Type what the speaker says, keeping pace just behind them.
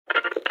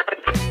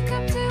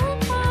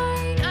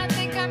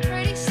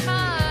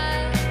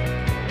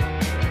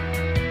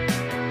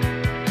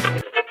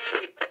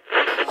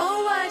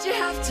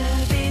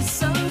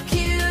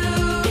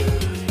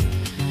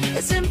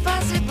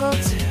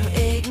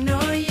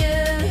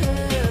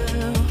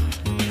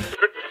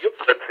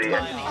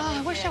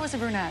wish I was a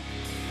brunette.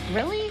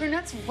 Really?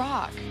 Brunettes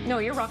rock. No,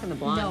 you're rocking the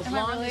blonde. No,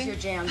 blonde really? is your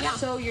jam. Yeah.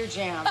 So your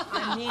jam.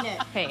 I mean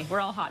it. Hey, we're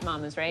all hot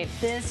mamas, right?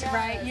 This,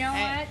 right? You know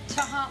Hey. what?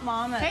 To hot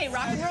mamas. Hey,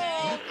 rock and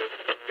roll.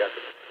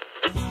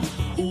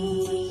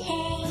 Ooh,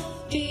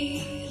 I'll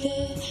be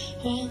the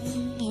one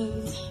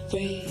who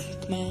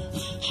break my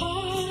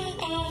heart.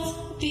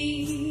 I'll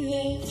be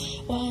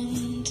the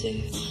one to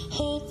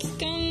hold the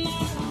gun.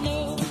 I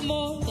know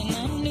more than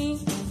I knew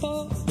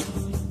before.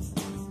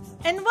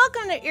 And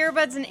welcome to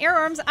Earbuds and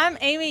Earworms. I'm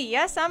Amy.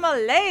 Yes, I'm a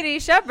lady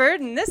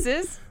shepherd, and this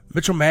is...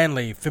 Mitchell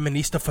Manley,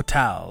 Feminista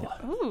Fatale.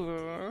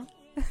 Ooh.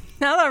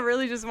 Now that I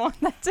really just want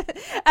that to...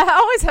 I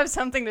always have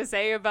something to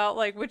say about,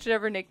 like,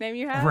 whichever nickname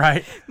you have.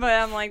 Right. But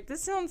I'm like,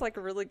 this sounds like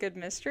a really good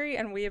mystery,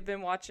 and we have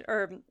been watching...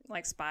 Or,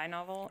 like, spy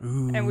novel.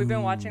 Ooh. And we've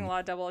been watching a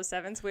lot of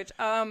 007s, which,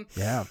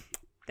 Yeah.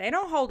 they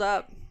don't hold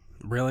up.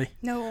 Really?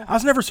 No. I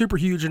was never super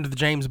huge into the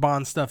James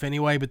Bond stuff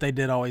anyway, but they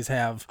did always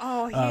have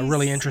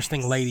really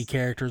interesting lady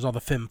characters, all the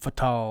femme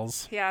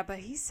fatales. Yeah, but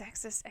he's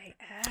sexist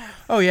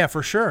AF. Oh, yeah,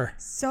 for sure.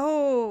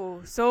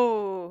 So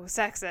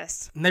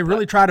sexist. And they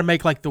really try to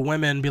make, like, the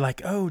women be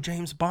like, oh,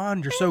 James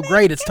Bond, you're so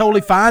great. It's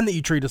totally fine that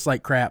you treat us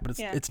like crap, but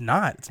it's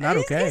not. It's not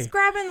okay. He's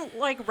grabbing,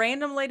 like,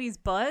 random ladies'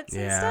 butts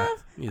and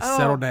stuff. You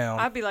settle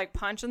down. I'd be, like,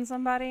 punching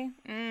somebody.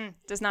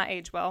 Does not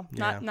age well.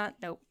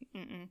 Nope.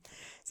 Mm-mm.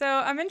 So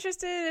I'm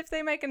interested if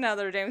they make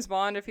another James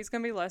Bond, if he's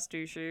going to be less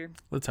douchey.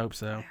 Let's hope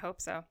so. I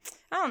hope so.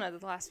 I don't know.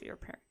 The last few are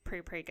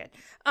pretty good.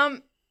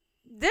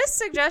 This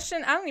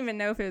suggestion, I don't even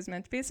know if it was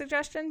meant to be a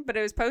suggestion, but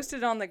it was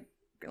posted on the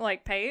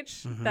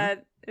page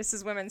that this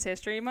is Women's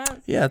History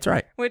Month. Yeah, that's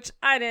right. Which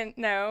I didn't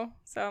know.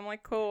 So I'm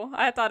like, cool.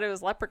 I thought it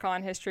was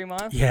Leprechaun History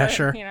Month. Yeah, but,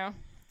 sure. You know,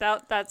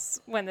 that's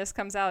when this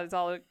comes out. It's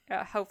all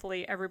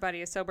hopefully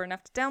everybody is sober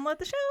enough to download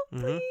the show,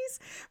 please.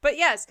 But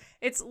yes,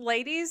 it's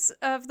Ladies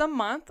of the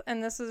Month,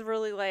 and this is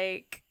really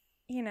like,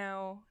 you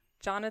know,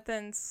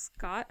 Jonathan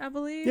Scott, I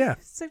believe,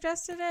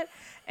 suggested it,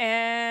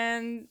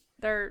 and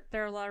there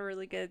are a lot of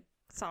really good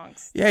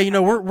songs. Yeah, you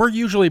know, we're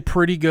usually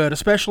pretty good,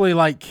 especially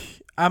like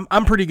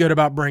I'm pretty good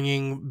about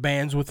bringing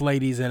bands with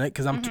ladies in it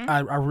because I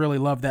really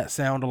love that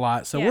sound a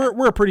lot. So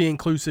we're a pretty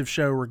inclusive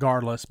show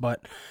regardless.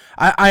 But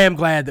I am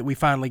glad that we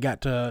finally got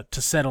to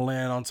settle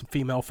in on some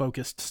female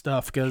focused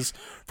stuff because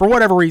for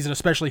whatever reason,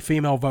 especially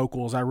female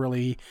vocals, I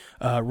really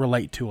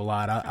relate to a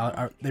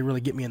lot. They really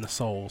get me in the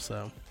soul.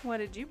 So what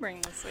did you bring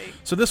this week?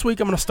 So this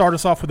week I'm going to start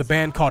us off with a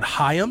band called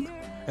Haim,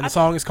 and the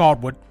song is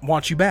called "What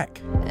Wants You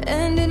Back."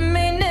 And it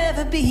may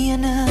never be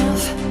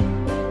enough,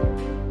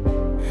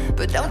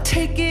 but don't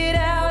take it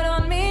out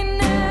on me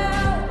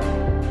now,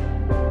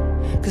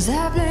 'cause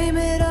I blame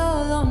it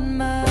all on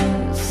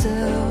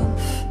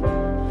myself.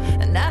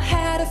 And I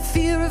had a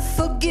fear of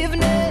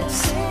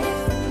forgiveness.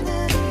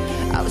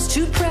 I was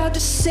too proud to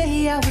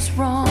say I was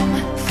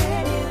wrong,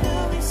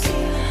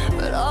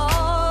 but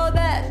all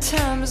that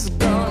time is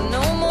gone.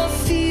 No more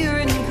fear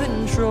and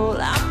control.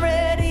 I'm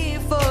ready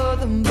for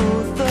them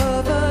both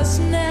of us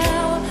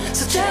now.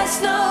 So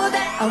just know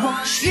that I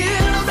want you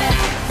back.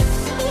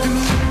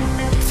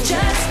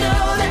 Just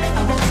know that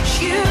I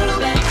want you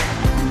back.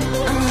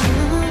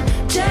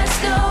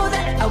 Just know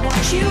that I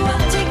want you.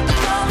 I'll take the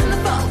fall and the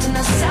fault, and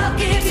I'll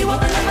give you all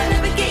the love I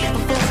never gave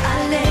before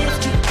I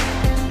left you.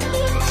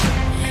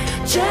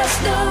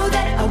 Just know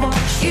that I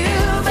want you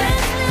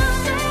back.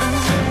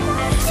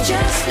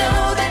 Just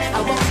know that I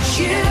want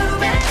you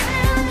back.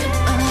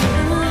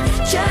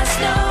 Just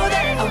know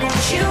that I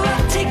want you.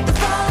 I'll take the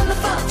fall and the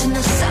fault, and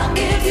I'll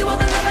give you all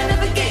the love I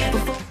never gave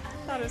before. I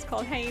thought it was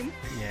called Haim.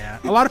 Yeah,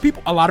 a lot of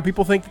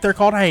people think that they're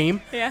called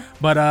Haim. Yeah,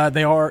 but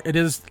it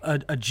is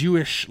a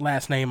Jewish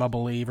last name, I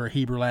believe, or a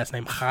Hebrew last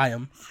name,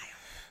 Chaim.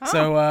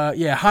 So,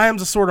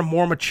 Chaim's a sort of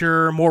more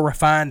mature, more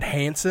refined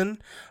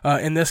Hanson.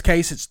 In this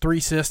case, it's three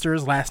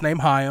sisters, last name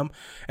Chaim,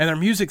 and their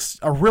music's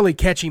a really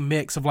catchy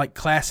mix of like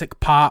classic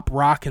pop,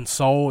 rock, and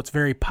soul. It's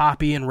very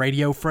poppy and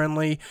radio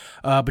friendly,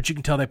 but you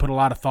can tell they put a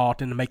lot of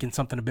thought into making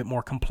something a bit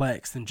more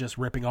complex than just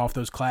ripping off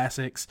those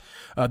classics.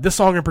 This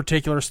song in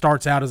particular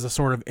starts out as a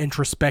sort of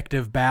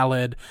introspective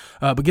ballad,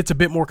 but gets a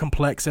bit more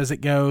complex as it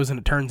goes, and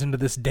it turns into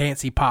this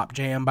dancey pop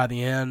jam by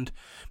the end.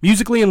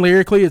 Musically and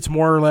lyrically, it's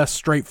more or less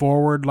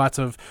straightforward, lots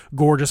of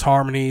gorgeous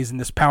harmonies and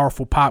this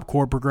powerful pop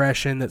chord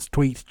progression that's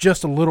tweaked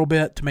just a little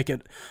bit to make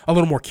it a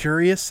little more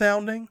curious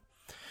sounding.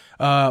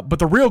 But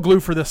the real glue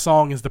for this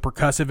song is the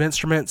percussive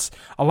instruments.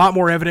 A lot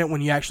more evident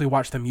when you actually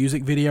watch the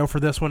music video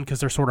for this one because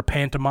they're sort of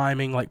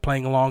pantomiming, like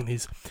playing along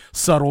these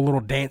subtle little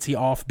dancey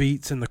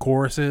offbeats in the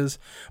choruses.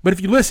 But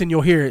if you listen,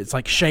 you'll hear it's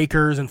like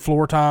shakers and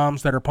floor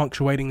toms that are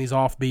punctuating these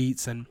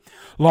offbeats and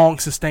long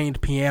sustained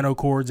piano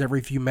chords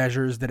every few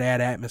measures that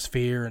add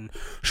atmosphere and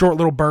short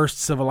little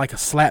bursts of like a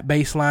slap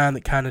bass line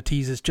that kind of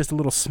teases just a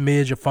little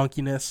smidge of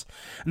funkiness.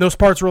 And those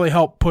parts really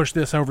help push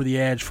this over the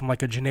edge from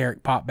like a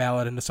generic pop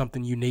ballad into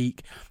something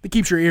unique that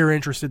keeps your ear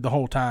interested the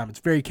whole time. It's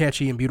a very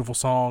catchy and beautiful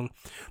song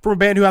from a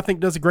band who I think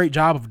does a great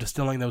job of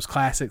distilling those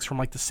classics from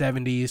like the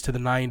 70s to the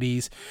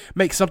 90s.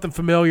 Makes something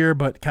familiar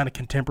but kind of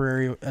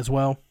contemporary as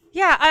well.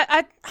 Yeah,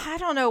 I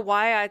don't know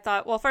why I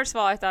thought. Well, first of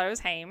all, I thought it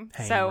was Haim.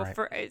 Haim, So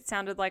right. it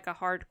sounded like a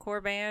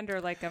hardcore band or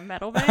like a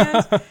metal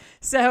band.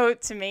 So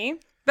to me,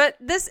 but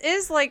this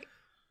is like,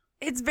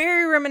 it's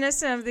very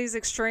reminiscent of these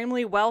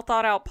extremely well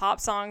thought out pop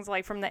songs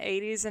like from the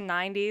 80s and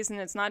 90s. And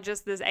it's not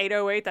just this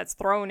 808 that's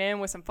thrown in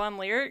with some fun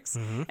lyrics.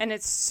 And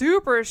it's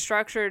super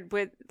structured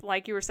with,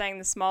 like you were saying,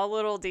 the small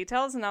little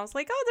details. And I was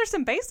like, oh, there's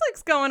some bass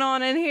licks going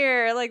on in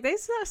here. Like they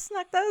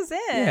snuck those in.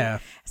 Yeah.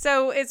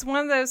 So it's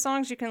one of those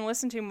songs you can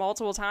listen to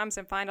multiple times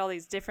and find all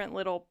these different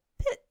little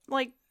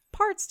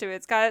parts to it.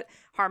 It's got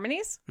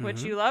harmonies,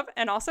 which you love,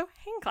 and also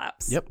hand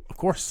claps. Yep, of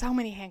course. So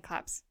many hand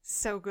claps.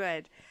 So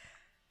good.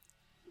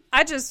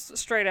 I just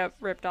straight up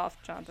ripped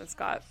off Jonathan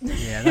Scott.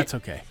 Yeah, that's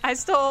okay. I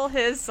stole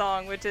his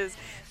song, which is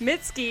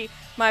Mitski,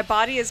 My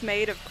Body is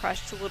Made of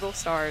Crushed Little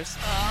Stars.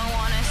 I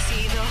wanna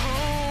see the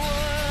whole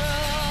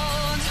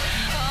world.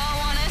 I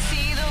wanna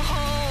see the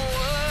whole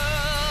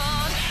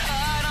world.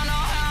 I don't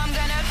know how I'm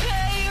gonna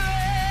pay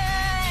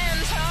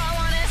rent. I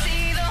wanna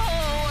see the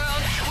whole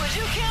world. Would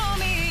you kill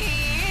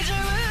me,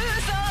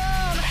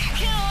 Jerusalem?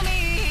 Kill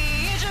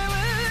me,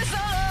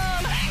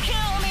 Jerusalem.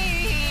 Kill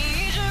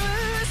me,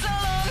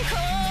 Jerusalem.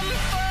 Come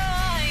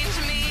find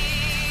me.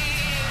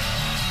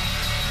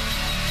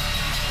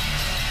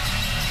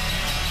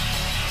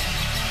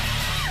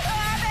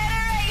 I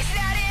better ace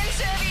that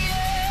interview.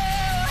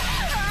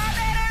 I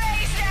better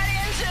ace that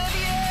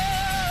interview.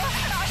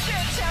 I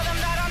should tell them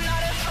that I'm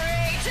not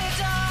afraid to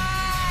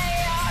die.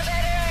 I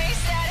better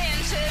ace that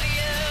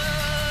interview.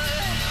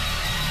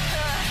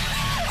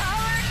 I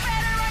work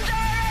better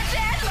under a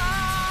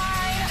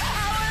deadline.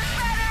 I work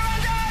better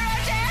under a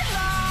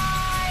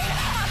deadline.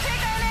 I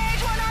pick an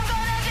age when I'm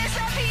gonna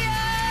disappear.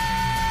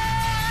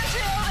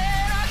 Until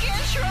then I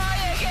can try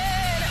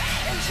again.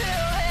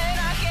 Until then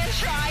I can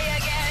try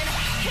again.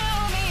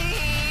 Kill me,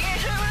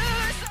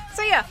 Jerusalem.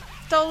 So yeah,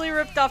 totally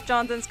ripped off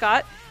Jonathan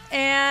Scott.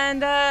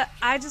 And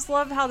I just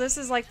love how this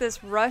is like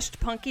this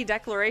rushed, punky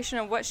declaration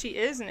of what she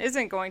is and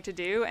isn't going to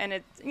do. And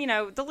it, you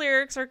know, the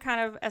lyrics are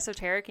kind of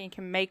esoteric and you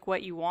can make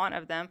what you want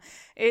of them.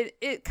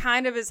 It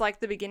kind of is like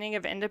the beginning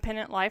of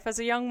independent life as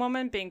a young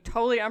woman, being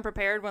totally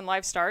unprepared when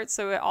life starts.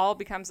 So it all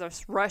becomes a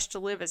rush to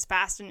live as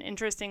fast and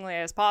interestingly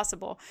as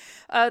possible.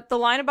 The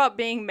line about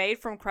being made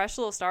from crushed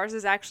little stars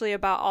is actually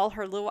about all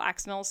her little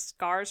accidental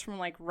scars from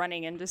like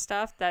running into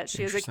stuff that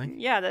she has,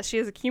 that she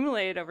has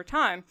accumulated over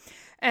time.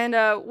 And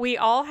we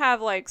all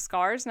have like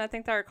scars, and I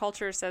think that our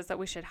culture says that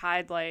we should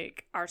hide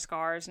like our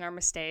scars and our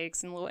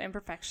mistakes and little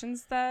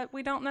imperfections that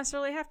we don't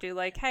necessarily have to.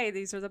 Like, hey,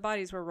 these are the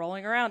bodies we're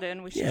rolling around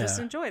in. We should just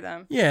enjoy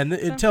them. Yeah, and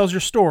it tells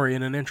your story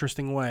in an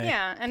interesting way.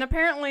 Yeah, and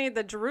apparently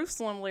the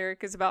Jerusalem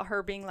lyric is about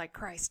her being like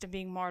Christ and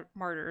being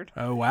martyred.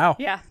 Oh, wow.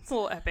 Yeah, it's a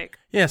little epic.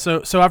 Yeah,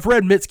 so I've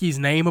read Mitski's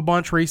name a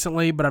bunch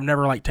recently, but I've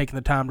never like taken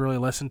the time to really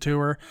listen to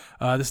her.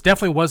 This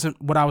definitely wasn't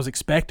what I was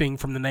expecting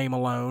from the name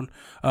alone,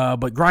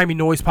 but grimy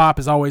noise pop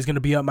is always going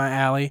to be up my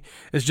alley.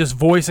 It's just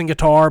voice and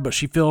guitar, but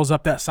she fills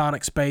up that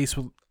sonic space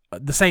with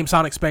the same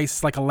sonic space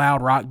as like a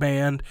loud rock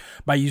band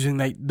by using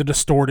the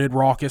distorted,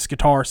 raucous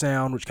guitar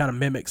sound, which kind of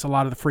mimics a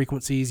lot of the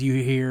frequencies you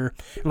hear,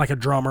 and like a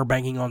drummer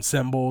banging on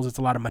cymbals. It's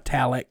a lot of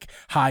metallic,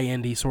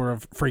 high-endy sort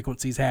of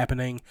frequencies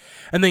happening.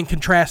 And then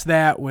contrast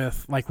that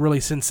with like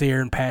really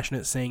sincere and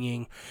passionate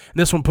singing. And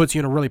this one puts you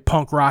in a really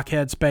punk rock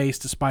headspace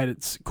despite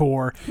its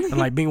core, and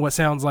like being what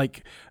sounds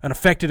like an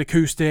affected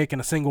acoustic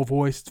and a single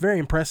voice. It's very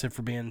impressive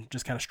for being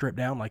just kind of stripped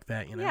down like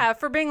that, you know? Yeah,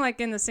 for being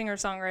like in the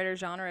singer-songwriter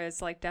genre,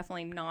 it's like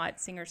definitely not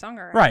singer-songwriter.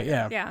 Right,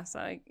 yeah. Yeah,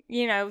 so,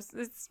 you know,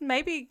 it's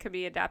maybe could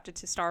be adapted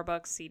to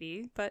Starbucks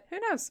CD, but who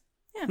knows?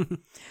 Yeah.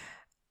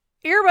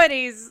 Ear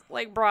Buddies,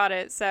 like, brought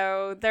it,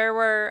 so there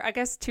were, I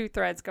guess, 2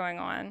 threads going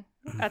on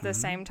at the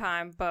same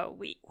time, but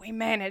we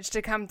managed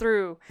to come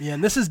through. Yeah,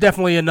 and this is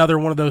definitely another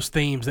one of those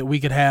themes that we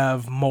could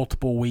have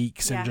multiple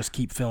weeks and just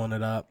keep filling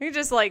it up. You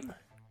just, like,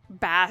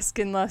 bask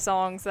in the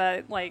songs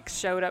that, like,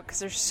 showed up, because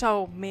there's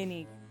so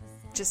many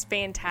just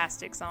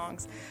fantastic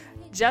songs.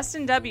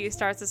 Justin W.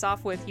 starts us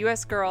off with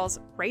U.S. Girls'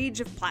 Rage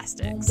of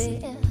Plastics.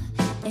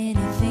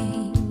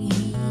 Anything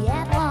he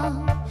had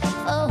one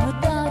for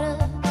a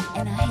daughter,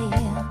 and I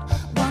had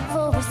one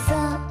for a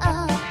son.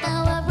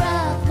 Now I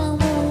rock my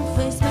moon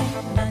face, man.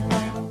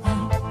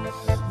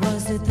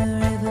 Was it the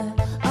river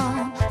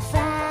on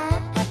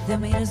fire that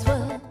made us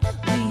what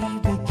we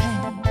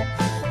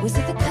became? Was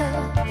it the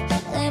cup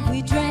that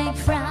we drank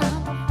from?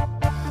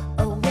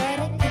 Or what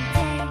it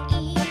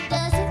contained?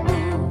 Does it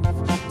move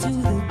to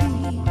the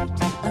beat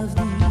of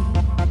the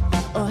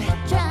or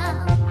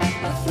drown?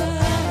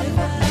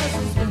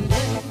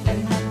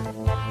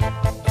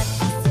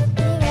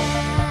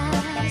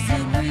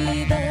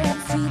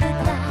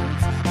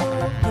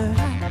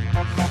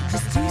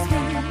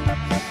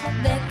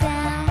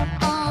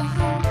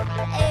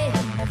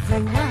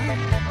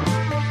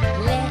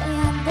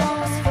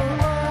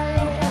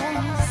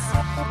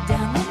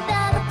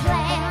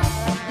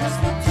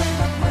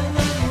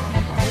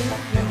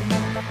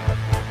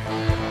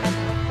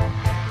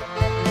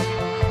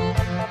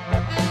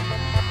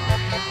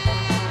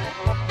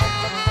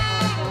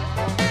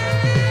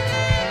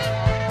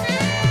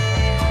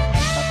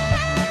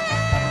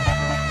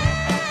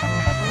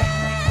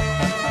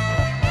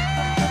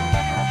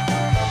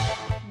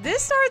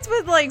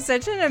 with like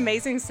such an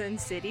amazing Sin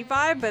City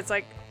vibe, but it's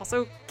like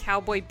also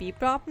cowboy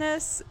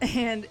bebopness,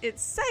 and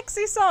it's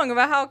sexy song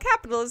about how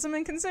capitalism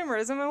and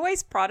consumerism and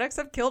waste products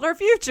have killed our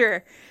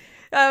future.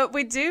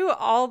 We do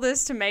all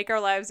this to make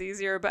our lives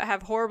easier, but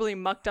have horribly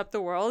mucked up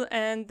the world.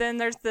 And then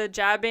there's the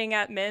jabbing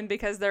at men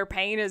because their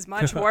pain is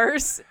much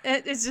worse.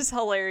 It's just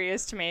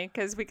hilarious to me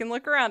because we can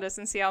look around us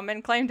and see how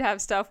men claim to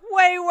have stuff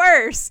way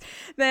worse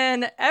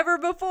than ever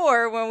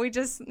before, when we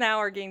just now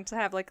are getting to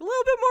have like a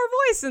little bit more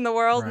voice in the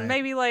world. Right. And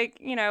maybe like,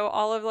 you know,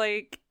 all of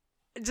like,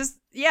 just,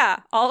 yeah,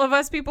 all of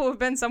us people who've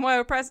been somewhat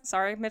oppressed,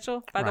 sorry,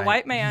 Mitchell, by the Right.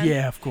 white man.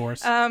 Yeah, of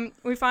course.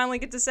 We finally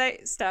get to say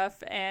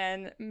stuff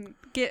and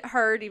get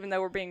heard, even though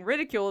we're being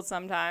ridiculed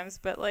sometimes.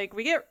 But like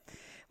we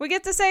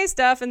get to say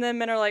stuff, and then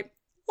men are like,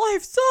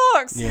 "Life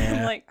sucks." Yeah.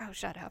 I'm like, "Oh,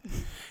 shut up."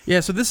 Yeah,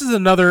 so this is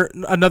another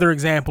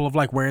example of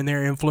like wearing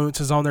their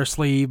influences on their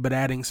sleeve, but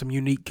adding some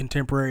unique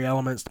contemporary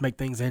elements to make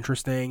things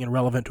interesting and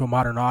relevant to a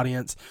modern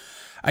audience.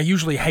 I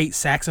usually hate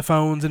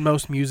saxophones in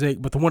most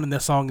music, but the one in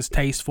this song is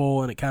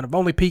tasteful, and it kind of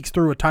only peeks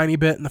through a tiny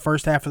bit in the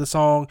first half of the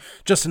song,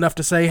 just enough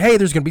to say, hey,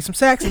 there's going to be some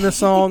sax in this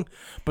song,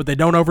 but they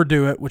don't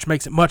overdo it, which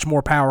makes it much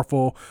more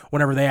powerful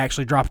whenever they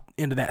actually drop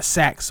into that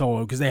sax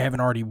solo, because they haven't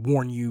already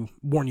worn you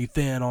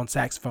thin on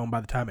saxophone by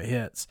the time it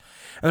hits.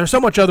 And there's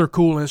so much other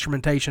cool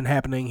instrumentation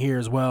happening here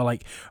as well,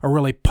 like a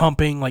really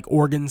pumping like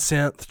organ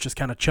synth just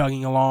kind of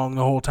chugging along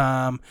the whole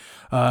time,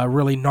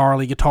 really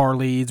gnarly guitar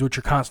leads, which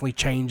are constantly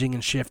changing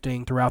and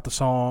shifting throughout the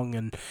song.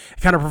 And it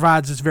kind of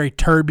provides this very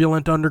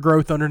turbulent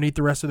undergrowth underneath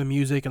the rest of the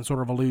music, and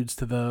sort of alludes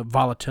to the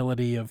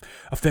volatility of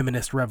a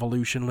feminist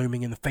revolution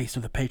looming in the face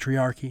of the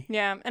patriarchy.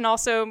 Yeah, and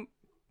also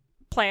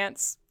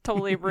plants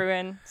totally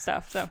ruin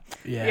stuff. So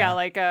Yeah.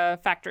 like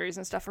factories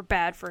and stuff are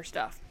bad for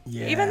stuff.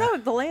 Yeah. Even though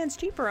the land's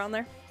cheaper on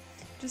there.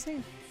 Just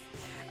saying.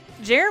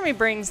 Jeremy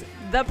brings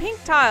The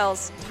Pink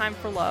Tiles, Time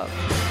for Love.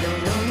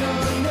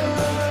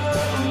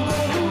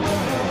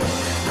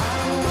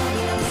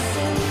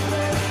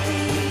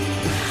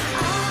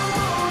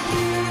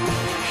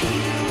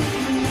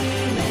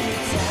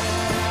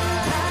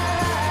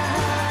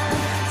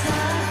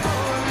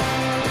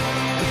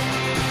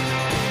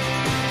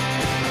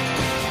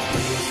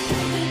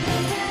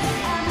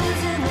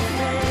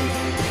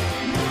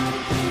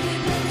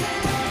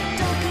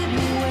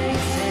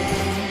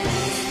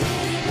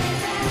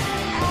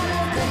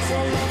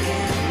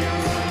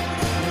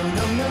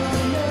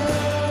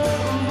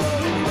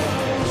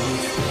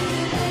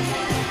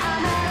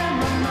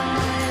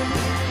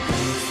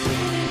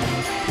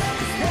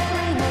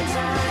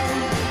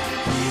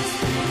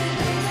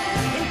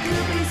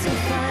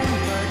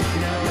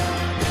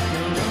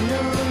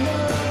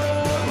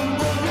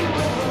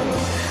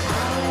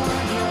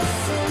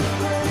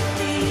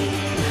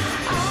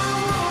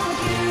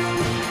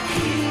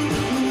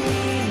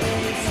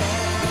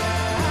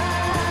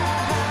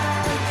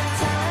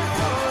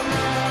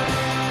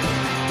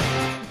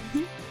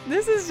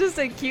 This is just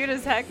a cute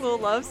as heck little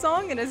love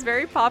song, and it's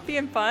very poppy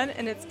and fun,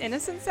 and it's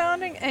innocent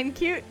sounding and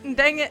cute, and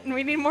dang it, and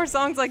we need more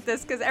songs like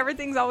this because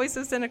everything's always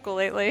so cynical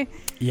lately.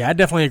 Yeah, I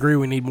definitely agree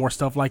we need more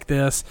stuff like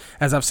this.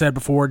 As I've said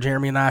before,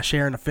 Jeremy and I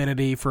share an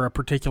affinity for a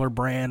particular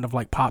brand of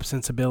like pop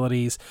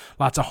sensibilities,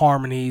 lots of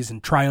harmonies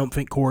and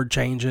triumphant chord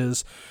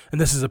changes,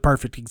 and this is a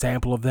perfect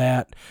example of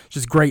that.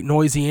 Just great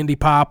noisy indie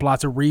pop,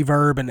 lots of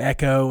reverb and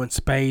echo and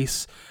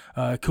space.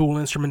 Cool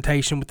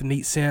instrumentation with the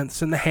neat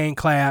synths and the hand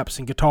claps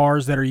and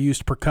guitars that are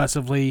used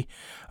percussively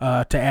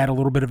to add a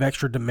little bit of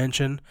extra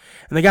dimension.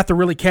 And they got the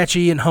really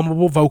catchy and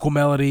hummable vocal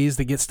melodies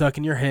that get stuck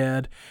in your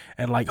head,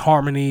 and like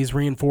harmonies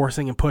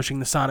reinforcing and pushing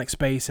the sonic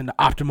space into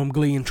optimum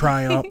glee and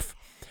triumph.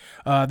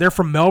 They're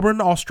from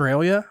Melbourne,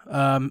 Australia,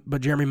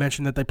 but Jeremy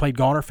mentioned that they played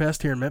Goner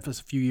Fest here in Memphis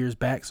a few years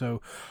back,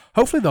 so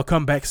hopefully they'll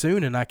come back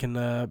soon and I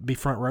can be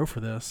front row for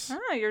this.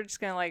 Oh, you're just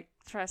going to like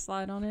try to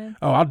slide on in?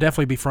 Oh, I'll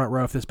definitely be front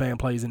row if this band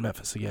plays in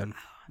Memphis again.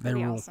 They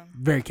be rule. awesome.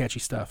 Very catchy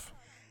stuff.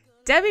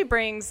 Debbie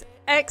brings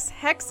X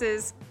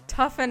Hex's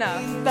Tough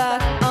Enough.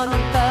 Back on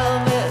your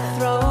velvet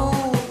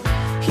throne,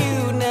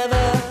 you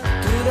never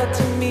do that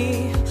to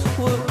me,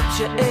 would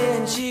you,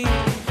 Angie?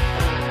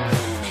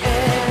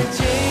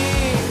 Angie,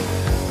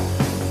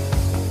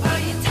 are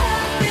you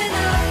tough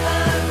enough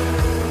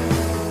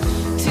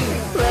to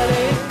let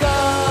it go?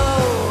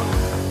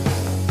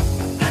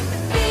 Got the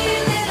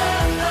feeling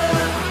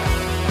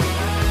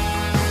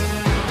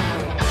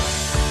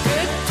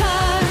good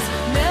times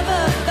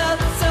never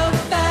felt so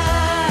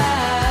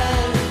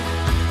bad.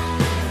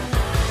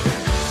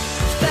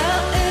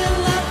 Fell in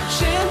love,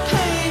 champagne.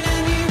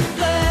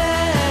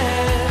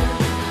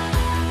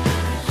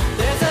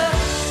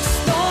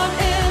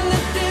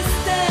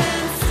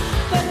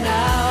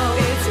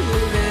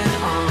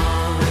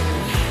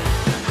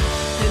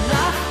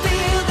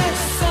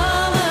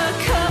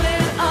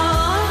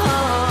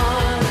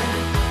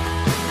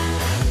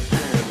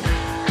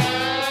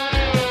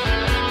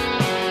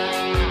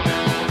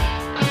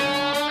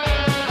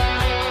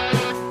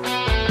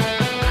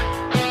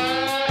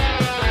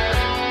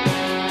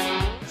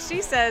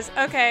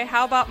 Okay,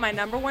 how about my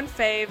number one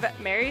fave,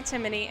 Mary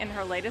Timony and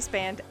her latest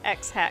band,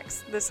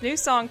 X-Hex. This new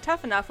song,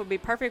 Tough Enough, would be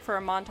perfect for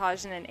a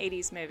montage in an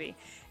 80s movie.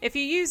 If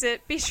you use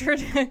it, be sure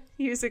to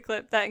use a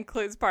clip that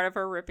includes part of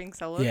her ripping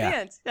solo Yeah.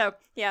 dance. So,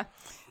 yeah,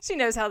 she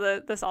knows how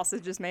the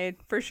sausage is made,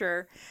 for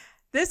sure.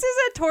 This is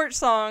a torch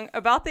song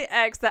about the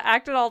ex that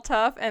acted all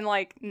tough and,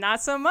 like,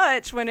 not so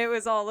much when it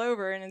was all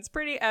over. And it's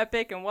pretty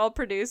epic and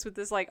well-produced with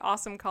this, like,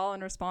 awesome call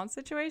and response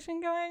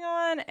situation going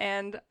on.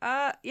 And,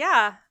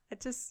 yeah,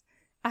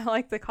 I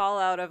like the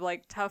call-out of,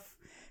 like, tough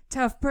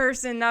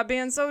person not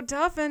being so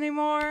tough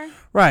anymore.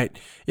 Right.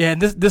 Yeah,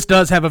 and this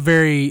does have a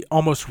very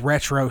almost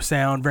retro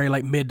sound, very,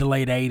 like, mid to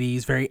late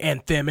 80s, very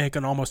anthemic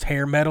and almost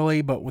hair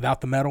metal-y, but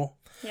without the metal.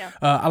 Yeah.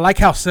 I like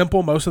how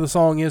simple most of the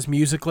song is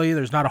musically.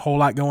 There's not a whole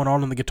lot going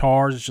on the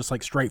guitars. It's just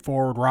like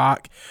straightforward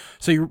rock.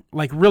 So you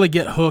like really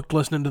get hooked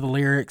listening to the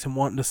lyrics and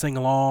wanting to sing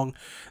along.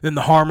 Then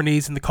the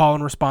harmonies and the call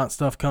and response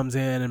stuff comes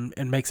in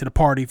and makes it a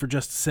party for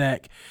just a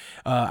sec.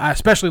 I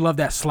especially love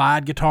that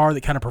slide guitar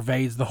that kind of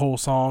pervades the whole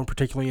song,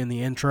 particularly in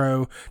the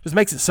intro. Just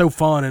makes it so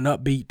fun and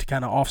upbeat to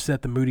kind of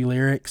offset the moody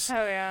lyrics.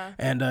 Oh, yeah.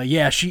 And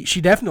yeah,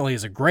 she definitely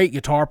is a great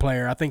guitar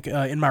player. I think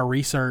in my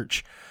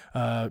research,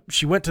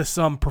 she went to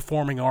some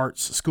performing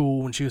arts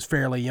school when she was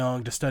fairly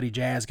young to study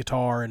jazz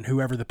guitar, and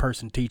whoever the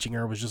person teaching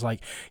her was just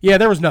like, yeah,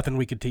 there was nothing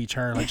we could teach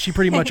her. Like, she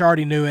pretty much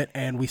already knew it,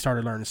 and we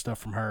started learning stuff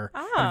from her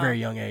at a very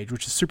young age,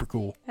 which is super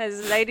cool.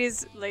 As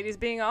ladies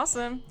being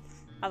awesome.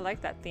 I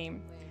like that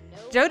theme.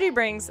 Jody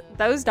brings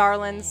Those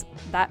Darlings,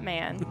 That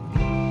Man.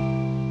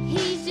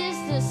 He's just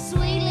a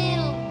sweet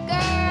little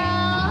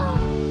girl.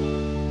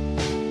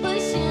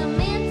 Push him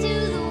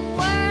into the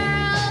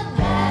world.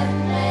 That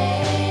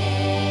man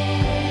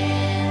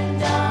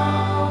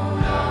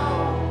don't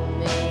know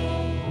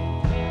me.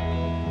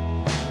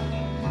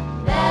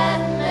 That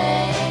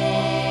man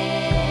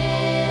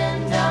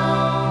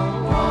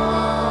don't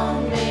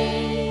want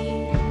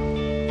me.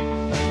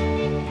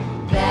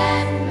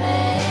 That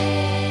man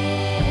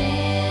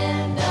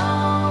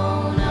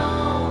don't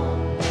know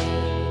me.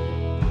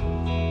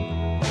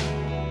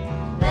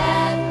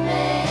 That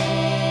man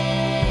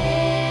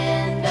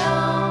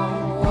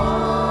don't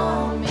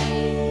want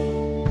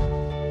me.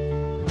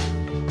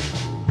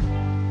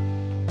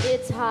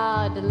 It's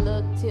hard to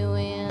look to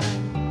him.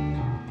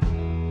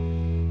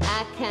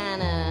 I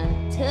kinda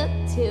took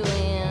to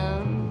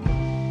him.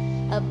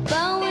 A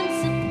Bowen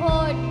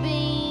support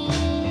beam,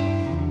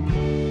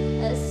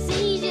 a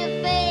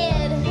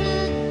seizure-fed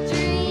hook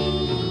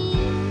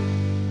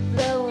dream,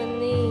 blowing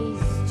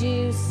these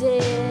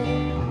juices.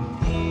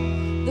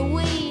 The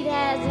weed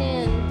has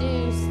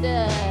induced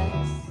us.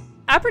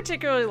 I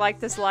particularly like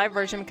this live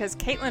version because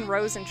Caitlin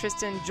Rose and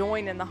Tristan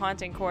join in the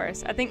haunting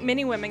chorus. I think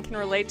many women can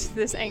relate to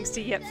this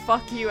angsty yet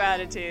fuck you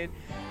attitude.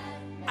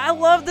 I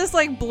love this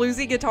like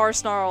bluesy guitar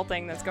snarl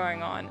thing that's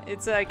going on.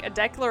 It's like a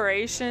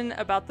declaration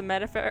about the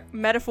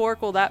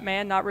metaphorical that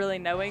man not really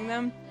knowing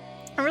them.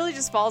 It really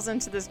just falls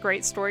into this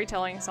great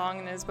storytelling song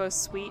and is both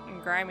sweet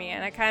and grimy.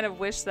 And I kind of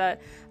wish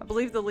that, I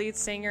believe the lead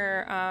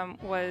singer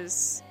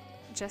was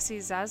Jessie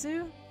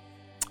Zazu.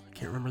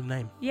 Can't remember the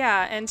name.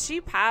 Yeah, and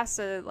she passed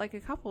like a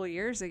couple of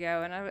years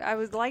ago, and I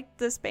would like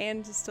this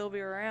band to still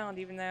be around,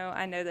 even though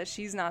I know that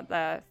she's not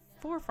the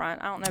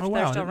forefront. I don't know if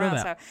they're still around.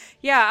 So,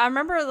 yeah, I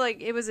remember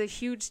like it was a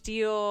huge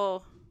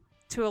deal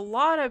to a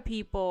lot of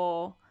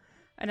people,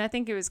 and I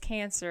think it was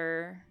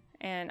cancer.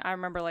 And I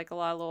remember like a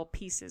lot of little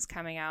pieces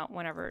coming out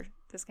whenever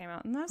this came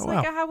out, and I was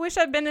I wish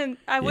I'd been in.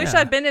 Wish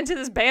I'd been into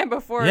this band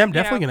before. Yeah, I'm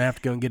definitely gonna have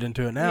to go and get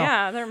into it now.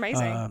 Yeah, they're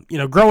amazing.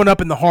 Growing up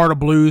in the heart of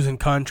blues and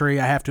country,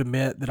 I have to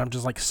admit that I'm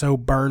just like so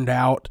burned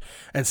out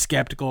and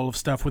skeptical of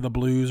stuff with a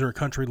blues or a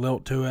country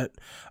lilt to it.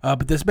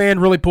 But this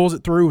band really pulls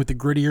it through with the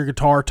grittier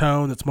guitar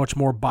tone that's much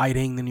more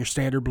biting than your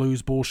standard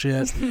blues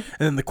bullshit. And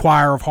then the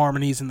choir of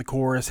harmonies in the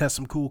chorus has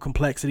some cool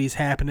complexities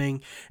happening.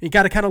 And you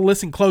got to kind of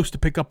listen close to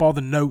pick up all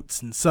the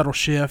notes and subtle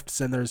shifts.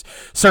 And there's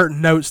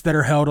certain notes that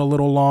are held a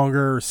little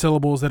longer, or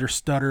syllables that are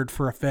stuttered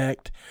for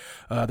effect.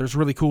 There's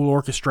really cool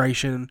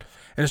orchestration,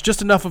 and it's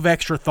just enough of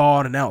extra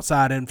thought and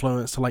outside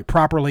influence to like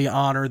properly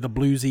honor the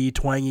bluesy,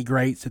 twangy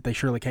greats that they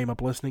surely came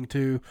up listening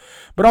to,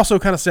 but also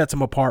kind of sets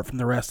them apart from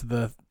the rest of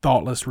the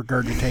thoughtless,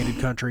 regurgitated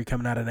country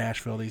coming out of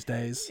Nashville these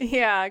days.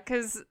 Yeah,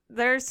 because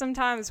there's some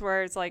times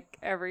where it's like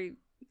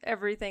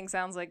everything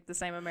sounds like the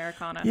same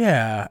Americana.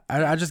 Yeah,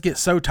 I just get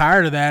so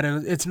tired of that,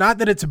 and it's not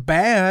that it's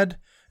bad.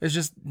 It's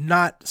just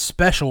not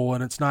special,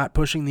 and it's not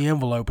pushing the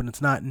envelope, and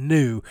it's not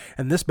new.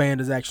 And this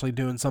band is actually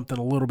doing something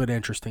a little bit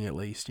interesting, at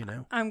least, you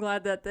know. I'm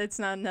glad that it's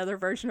not another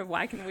version of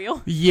Wagon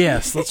Wheel.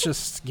 Yes, let's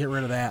just get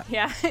rid of that.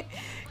 Yeah.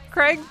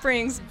 Craig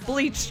brings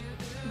Bleached,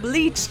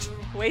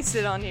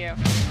 Wasted on You.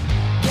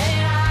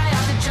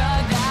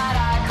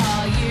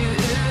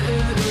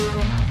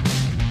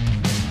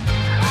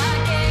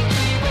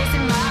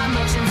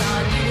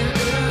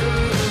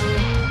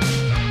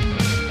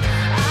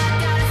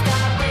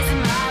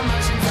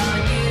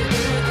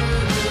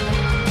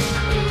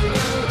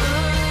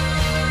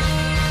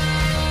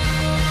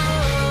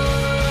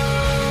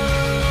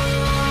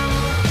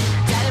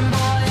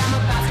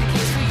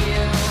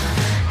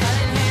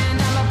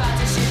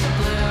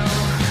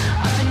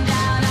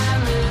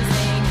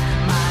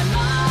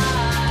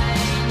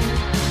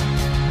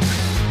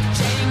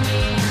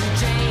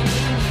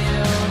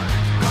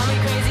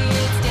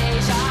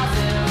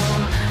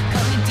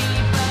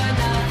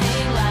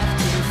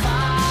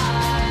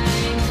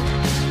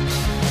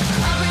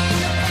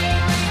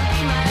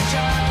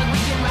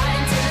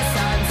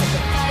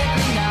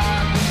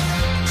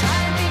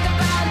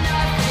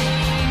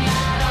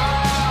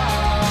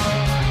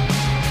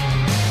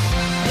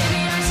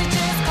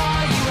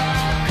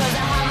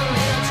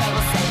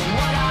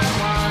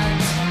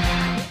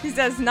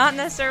 says, not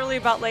necessarily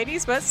about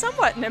ladies, but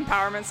somewhat an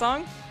empowerment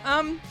song.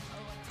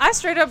 I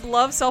straight up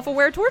love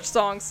self-aware Torch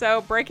songs,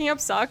 so breaking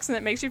up sucks and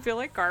it makes you feel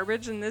like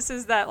garbage, and this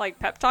is that like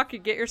pep talk you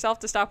get yourself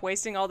to stop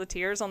wasting all the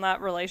tears on that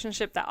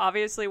relationship that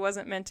obviously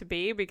wasn't meant to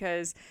be,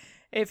 because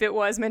if it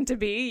was meant to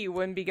be, you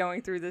wouldn't be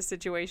going through this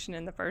situation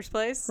in the first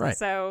place. Right.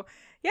 So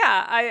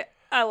yeah,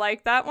 I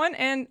like that one,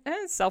 and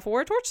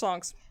self-aware Torch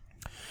songs.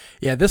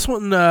 Yeah, this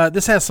one,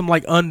 this has some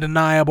like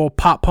undeniable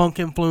pop punk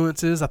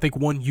influences. I think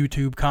one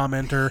YouTube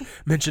commenter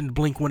mentioned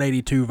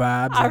Blink-182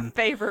 vibes. Our and,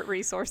 favorite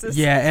resources.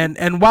 yeah,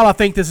 and while I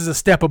think this is a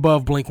step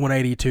above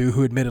Blink-182,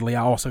 who admittedly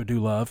I also do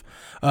love,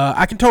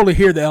 I can totally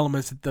hear the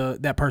elements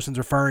that that person's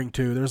referring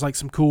to. There's like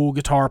some cool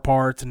guitar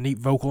parts and neat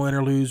vocal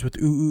interludes with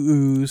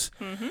oohs.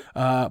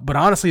 But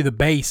honestly, the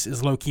bass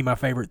is low-key my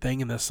favorite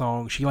thing in this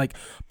song. She like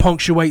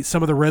punctuates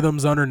some of the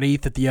rhythms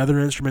underneath that the other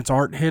instruments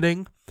aren't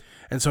hitting.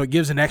 And so it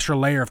gives an extra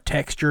layer of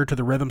texture to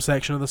the rhythm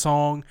section of the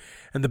song.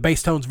 And the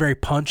bass tone's very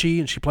punchy,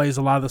 and she plays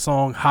a lot of the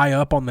song high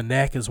up on the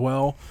neck as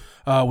well,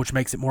 which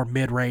makes it more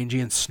mid-rangey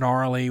and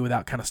snarly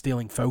without kind of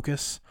stealing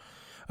focus.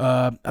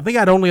 I think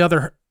I'd only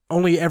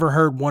ever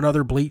heard one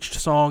other Bleached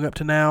song up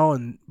to now,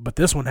 but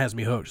this one has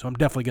me hooked. So I'm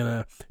definitely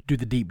going to do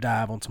the deep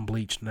dive on some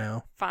Bleached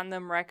now. Find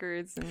them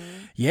records. And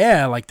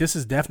Yeah, like this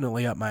is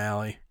definitely up my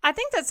alley. I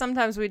think that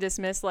sometimes we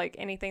dismiss like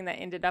anything that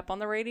ended up on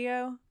the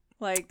radio.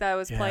 Like, that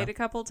was played a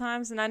couple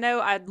times. And I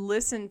know I'd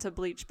listened to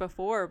Bleach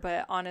before,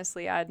 but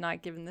honestly, I had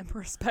not given them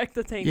respect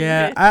that they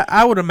needed.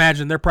 I would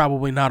imagine they're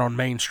probably not on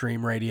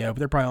mainstream radio, but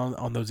they're probably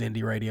on those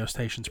indie radio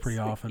stations pretty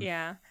often.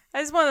 Yeah.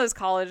 It's one of those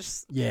college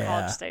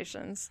Yeah.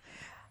 stations.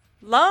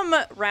 Lum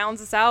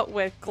rounds us out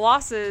with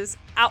Gloss's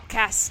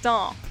Outcast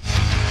Stomp.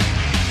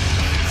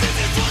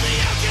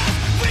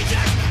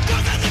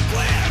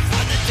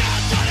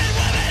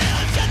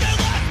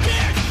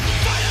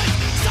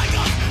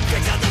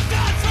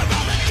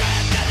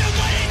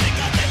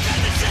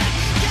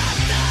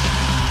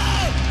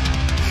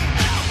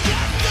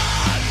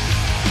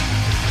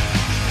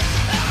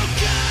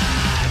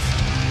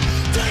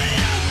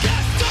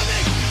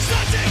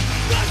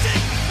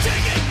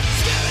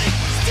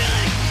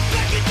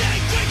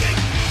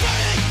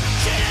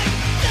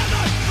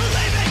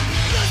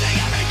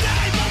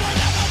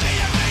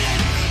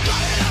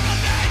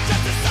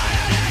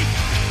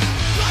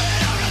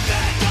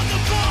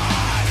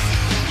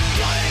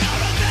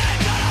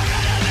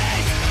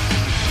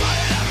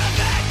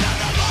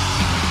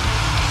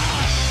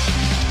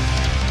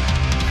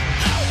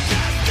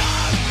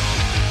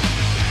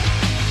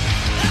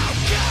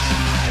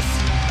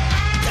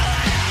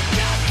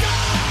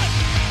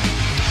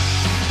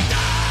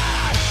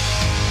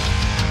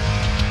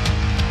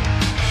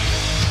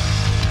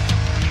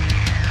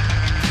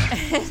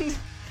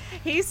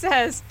 He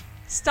says,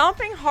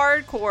 stomping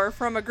hardcore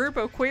from a group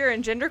of queer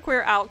and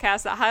genderqueer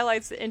outcasts that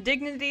highlights the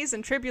indignities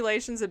and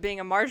tribulations of being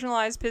a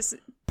marginalized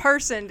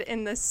person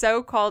in the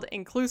so-called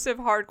inclusive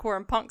hardcore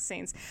and punk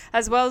scenes,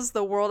 as well as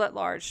the world at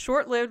large.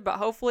 Short-lived, but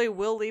hopefully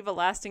will leave a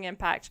lasting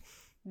impact.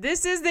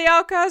 This is the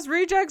Outcast,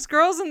 Rejects,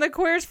 Girls, and the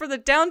Queers for the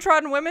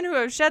downtrodden women who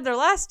have shed their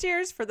last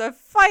tears, for the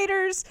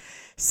fighters,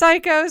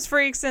 psychos,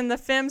 freaks, and the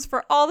femmes,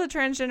 for all the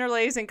transgender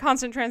ladies in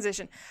constant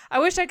transition. I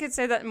wish I could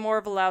say that in more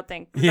of a loud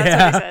thing.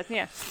 That's what he said.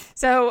 Yeah.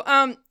 So,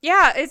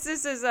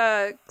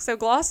 so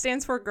GLOSS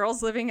stands for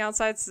Girls Living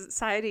Outside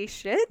Society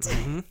Shit.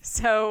 Mm-hmm.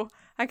 So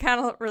I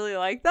kind of really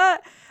like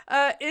that.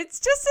 It's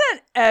just an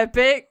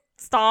epic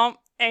stomp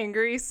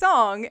angry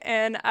song,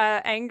 and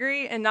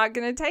angry and not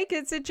gonna take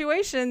it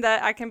situation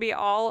that I can be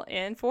all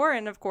in for.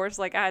 And of course,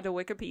 like, I had to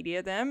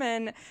Wikipedia them,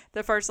 and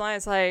the first line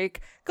is like,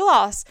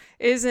 GLOSS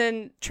is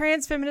a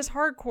trans feminist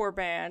hardcore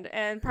band.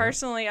 And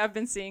personally, I've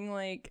been seeing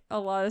like a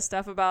lot of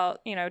stuff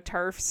about, you know,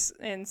 TERFs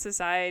in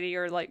society,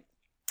 or like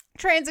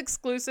trans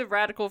exclusive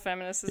radical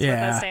feminist is what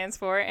that stands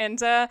for. And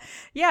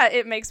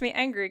it makes me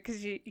angry,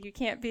 because you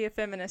can't be a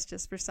feminist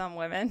just for some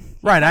women.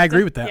 Right, I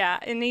agree with that. Yeah,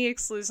 any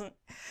exclusion.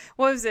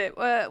 What was it?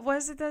 What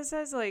was it that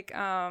says like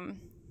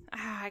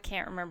I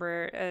can't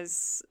remember,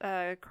 as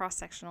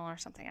cross-sectional or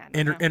something. I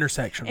don't know.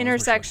 Intersectional.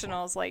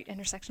 Intersectional is like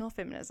intersectional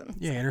feminism.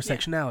 Yeah,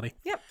 intersectionality.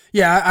 Yeah. Yep.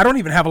 Yeah, I don't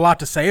even have a lot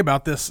to say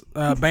about this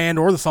band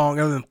or the song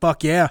other than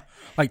fuck yeah.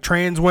 Like,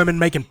 trans women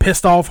making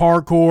pissed off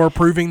hardcore,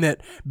 proving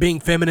that being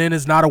feminine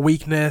is not a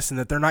weakness, and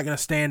that they're not going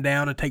to stand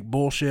down and take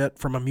bullshit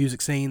from a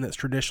music scene that's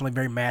traditionally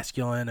very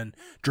masculine and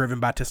driven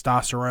by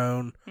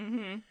testosterone.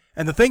 Mm-hmm.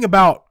 And the thing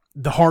about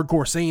the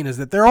hardcore scene is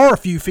that there are a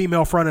few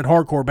female-fronted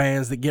hardcore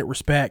bands that get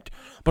respect,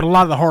 but a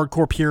lot of the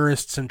hardcore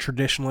purists and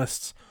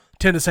traditionalists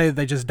tend to say that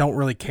they just don't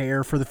really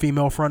care for the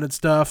female-fronted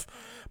stuff.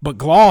 But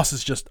GLOSS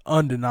is just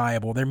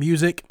undeniable. Their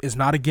music is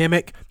not a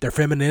gimmick. Their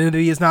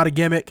femininity is not a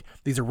gimmick.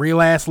 These are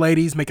real-ass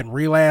ladies making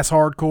real-ass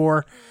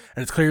hardcore,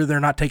 and it's clear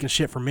they're not taking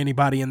shit from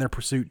anybody in their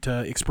pursuit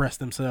to express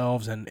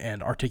themselves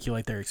and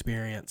articulate their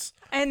experience.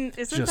 And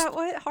isn't that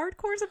what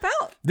hardcore's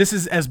about? This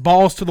is as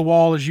balls to the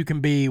wall as you can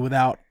be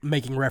without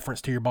making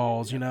reference to your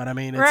balls, you know what I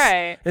mean?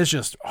 Right. It's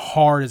just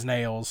hard as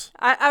nails.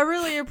 I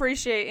really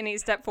appreciate any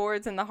step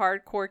forwards in the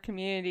hardcore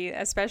community,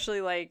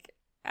 especially like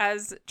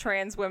as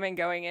trans women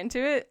going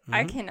into it,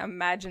 I can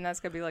imagine that's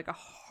gonna be like a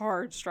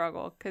hard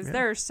struggle because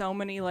there are so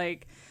many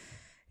like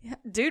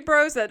dude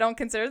bros that don't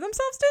consider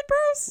themselves dude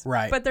bros,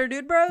 Right. But they're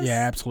dude bros.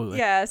 Yeah, absolutely.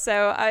 Yeah,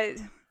 so I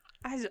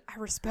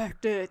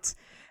respect it.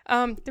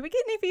 Did we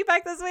get any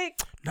feedback this week?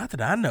 Not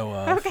that I know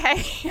of.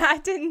 Okay, I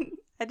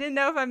didn't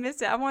know if I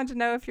missed it. I wanted to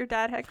know if your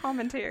dad had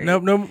commentary.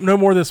 Nope, no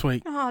more this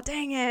week. Oh,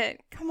 dang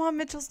it. Come on,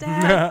 Mitchell's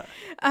dad.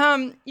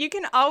 You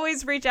can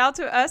always reach out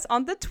to us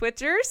on the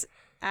Twitters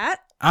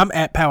I'm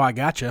at Pow I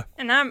Gotcha.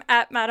 and I'm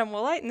at Madam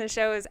Woolite, and the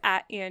show is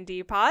at END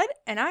Pod,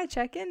 and I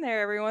check in there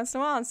every once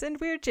in a while and send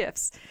weird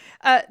gifs.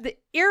 The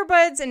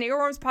Earbuds and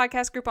Earworms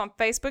podcast group on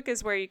Facebook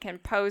is where you can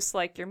post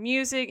like your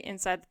music,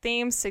 inside the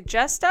themes,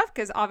 suggest stuff,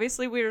 because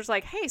obviously we were just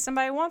like, hey,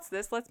 somebody wants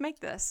this, let's make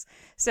this.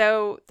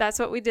 So that's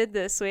what we did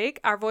this week.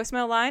 Our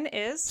voicemail line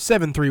is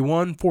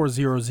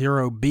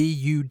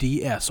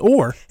 731-400-BUDS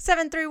or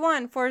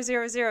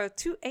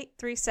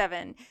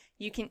 731-400-2837.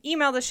 You can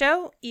email the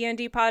show,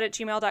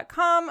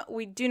 endpod@gmail.com.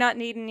 We do not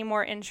need any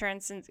more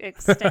insurance and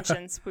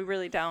extensions. We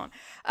really don't.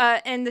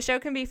 And the show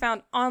can be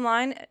found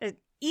online at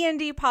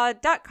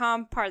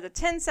endpod.com, part of the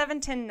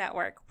 10710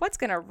 network. What's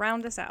going to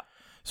round us out?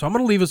 So I'm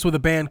going to leave us with a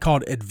band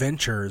called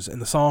Adventures,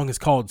 and the song is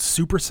called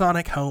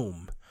Supersonic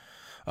Home.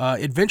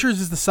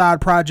 Adventures is the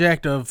side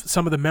project of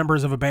some of the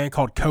members of a band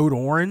called Code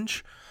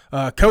Orange.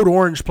 Code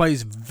Orange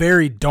plays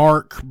very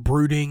dark,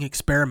 brooding,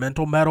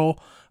 experimental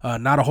metal.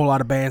 Not a whole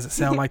lot of bands that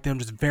sound like them,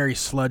 just very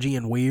sludgy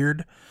and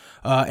weird.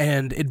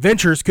 And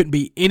Adventures couldn't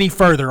be any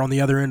further on the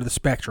other end of the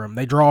spectrum.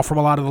 They draw from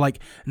a lot of the like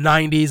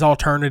 90s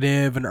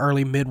alternative and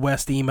early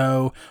Midwest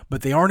emo,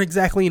 but they aren't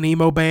exactly an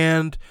emo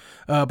band.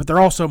 But they're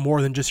also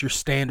more than just your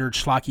standard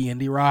schlocky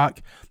indie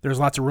rock. There's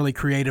lots of really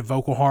creative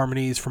vocal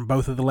harmonies from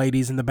both of the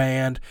ladies in the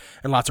band,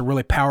 and lots of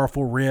really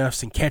powerful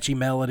riffs and catchy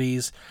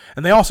melodies.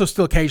 And they also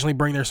still occasionally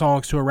bring their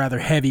songs to a rather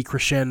heavy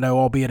crescendo,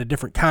 albeit a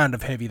different kind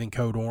of heavy than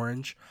Code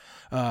Orange.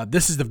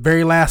 This is the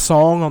very last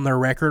song on their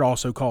record,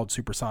 also called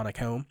Supersonic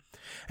Home.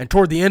 And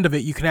toward the end of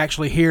it, you can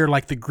actually hear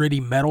like the gritty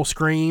metal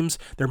screams.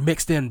 They're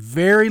mixed in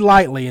very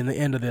lightly in the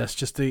end of this,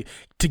 just to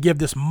give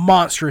this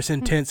monstrous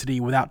intensity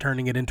without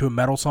turning it into a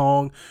metal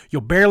song.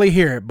 You'll barely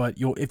hear it, but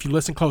if you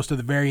listen close to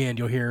the very end,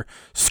 you'll hear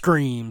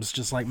screams,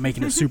 just like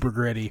making it super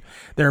gritty.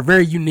 They're a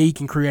very unique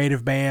and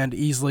creative band,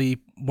 easily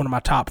one of my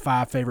top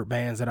 5 favorite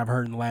bands that I've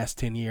heard in the last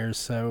 10 years.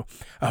 So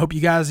I hope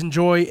you guys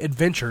enjoy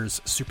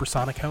Adventures,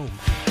 Supersonic Home.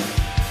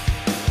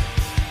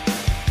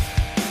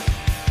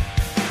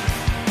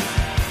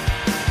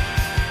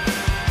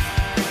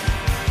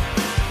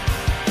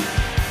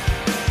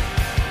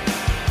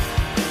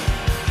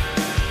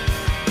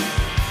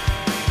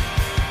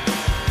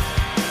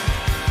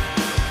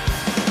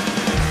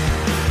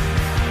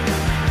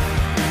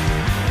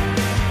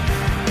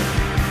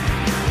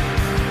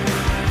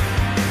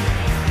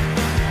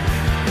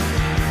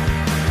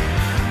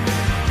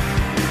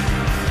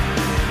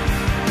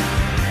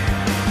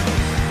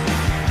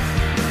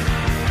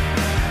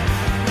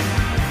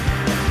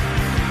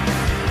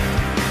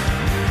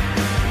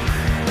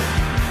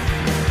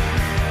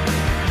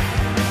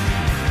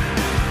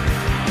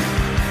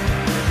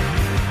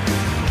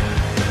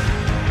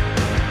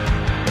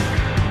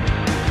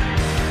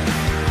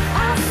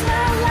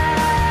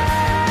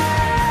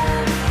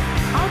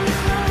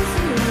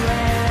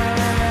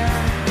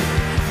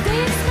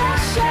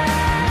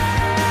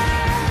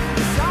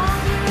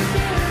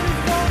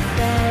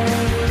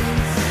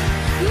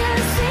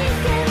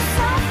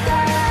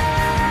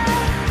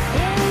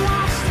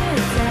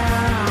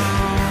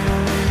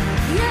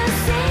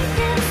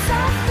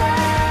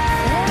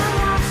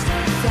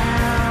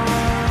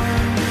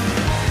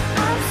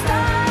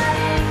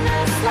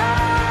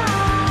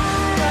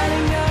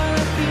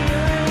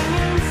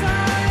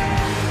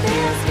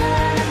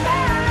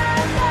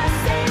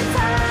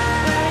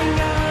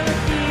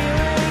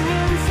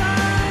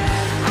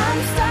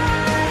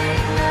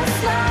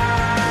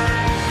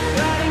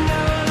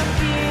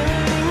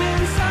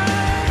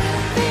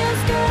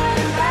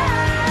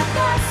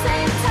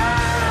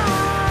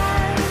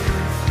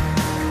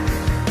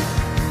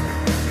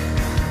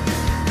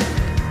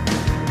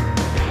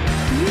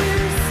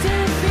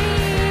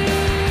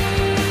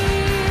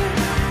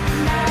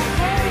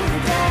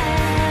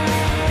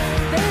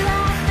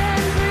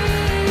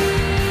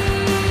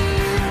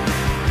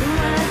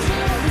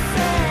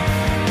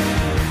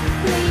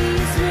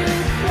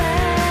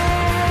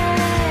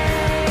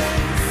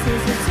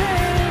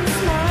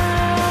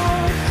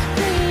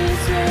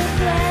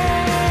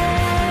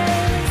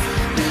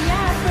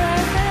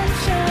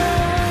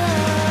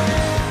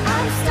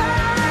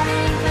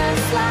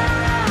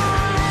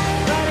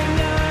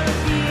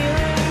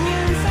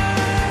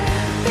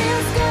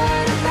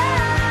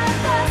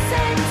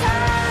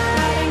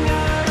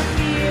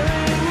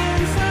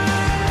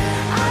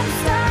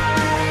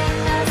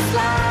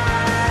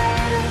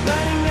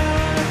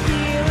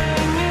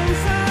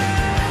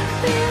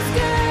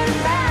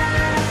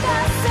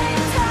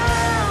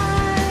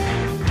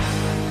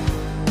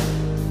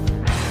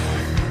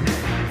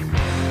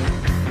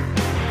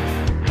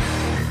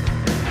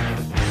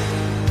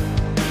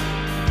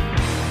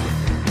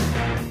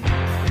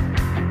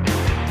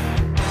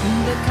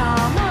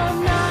 come